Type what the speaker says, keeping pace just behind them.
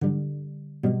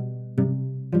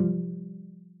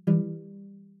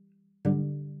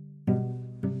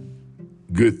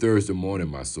Good Thursday morning,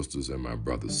 my sisters and my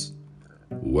brothers.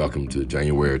 Welcome to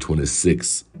January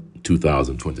 26,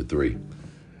 2023.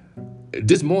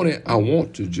 This morning, I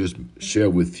want to just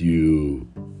share with you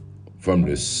from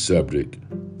this subject,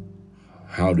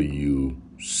 how do you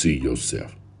see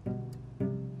yourself?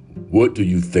 What do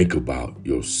you think about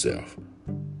yourself?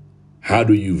 How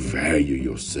do you value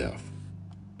yourself?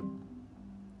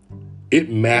 It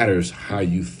matters how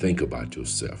you think about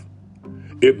yourself.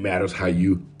 It matters how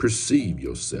you perceive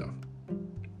yourself.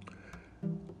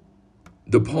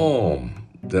 The poem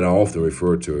that I often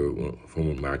refer to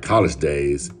from my college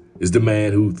days is The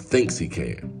Man Who Thinks He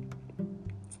Can.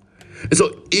 And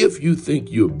so if you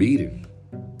think you're beaten,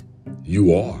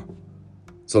 you are.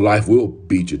 So life will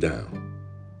beat you down.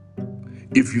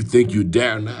 If you think you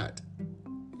dare not,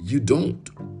 you don't.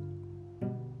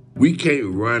 We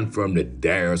can't run from the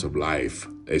dares of life,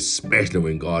 especially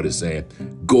when God is saying,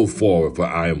 go forward, for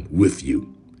I am with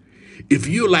you. If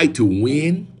you like to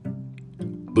win,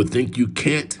 but think you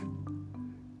can't,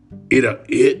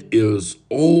 it is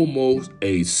almost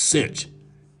a cinch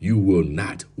you will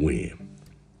not win.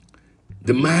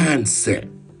 The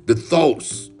mindset, the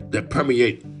thoughts that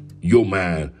permeate your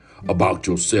mind about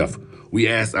yourself. We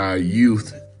asked our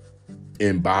youth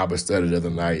in Bible study the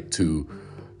other night to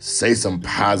say some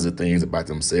positive things about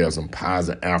themselves, some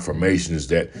positive affirmations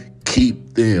that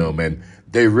keep them, and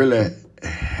they really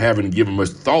haven't given much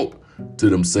thought to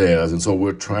themselves. And so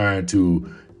we're trying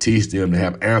to teach them to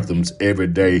have anthems every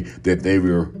day that they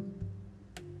will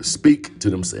speak to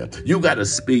themselves. You got to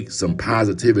speak some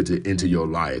positivity into your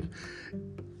life.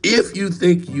 If you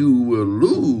think you will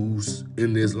lose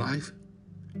in this life,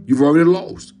 you've already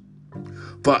lost.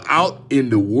 For out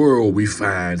in the world, we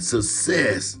find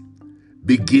success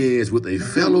begins with a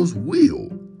fellow's will.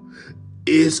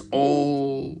 It's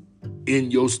all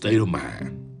in your state of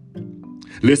mind.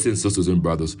 Listen, sisters and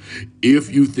brothers,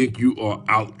 if you think you are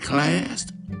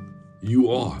outclassed, you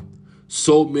are.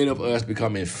 So many of us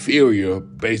become inferior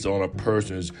based on a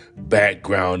person's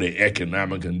background, their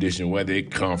economic condition, where they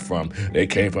come from. They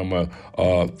came from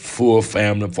a full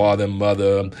family, father and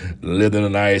mother, lived in a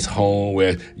nice home,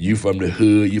 where you from the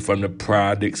hood, you from the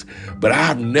projects. But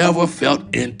I've never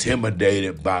felt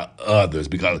intimidated by others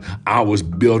because I was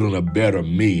building a better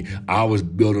me. I was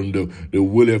building the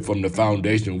Willie from the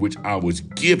foundation which I was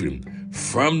given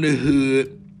from the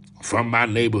hood. From my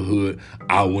neighborhood,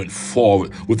 I went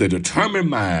forward with a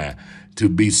determined mind to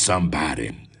be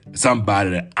somebody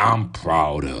that I'm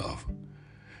proud of.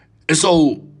 And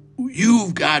so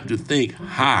you've got to think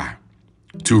high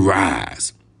to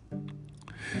rise.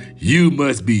 You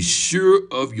must be sure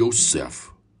of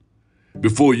yourself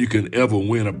before you can ever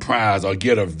win a prize or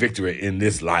get a victory in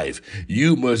this life.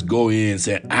 You must go in and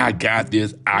say, I got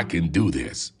this, I can do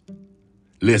this.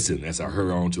 Listen, as I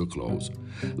hurry on to a close,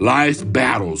 life's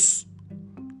battles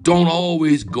don't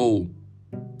always go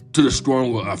to the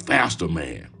stronger or faster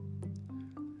man.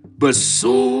 But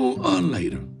sooner or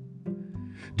later,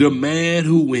 the man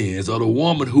who wins or the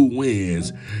woman who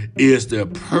wins is the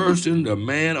person, the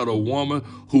man or the woman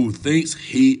who thinks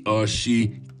he or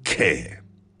she can.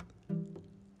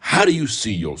 How do you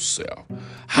see yourself?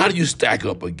 How do you stack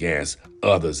up against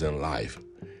others in life?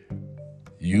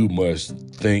 You must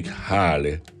think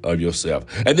highly of yourself.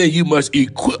 And then you must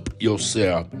equip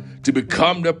yourself to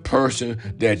become the person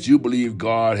that you believe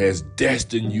God has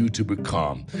destined you to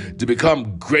become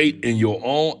great in your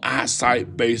own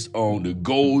eyesight based on the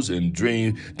goals and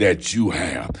dreams that you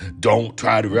have. Don't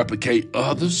try to replicate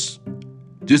others.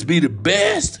 Just be the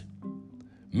best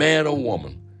man or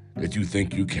woman that you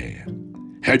think you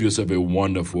can. Have yourself a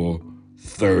wonderful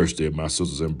Thursday, my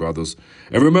sisters and brothers.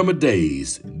 And remember,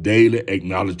 daily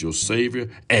acknowledge your Savior,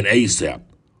 and ASAP,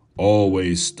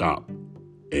 always stop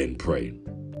and pray.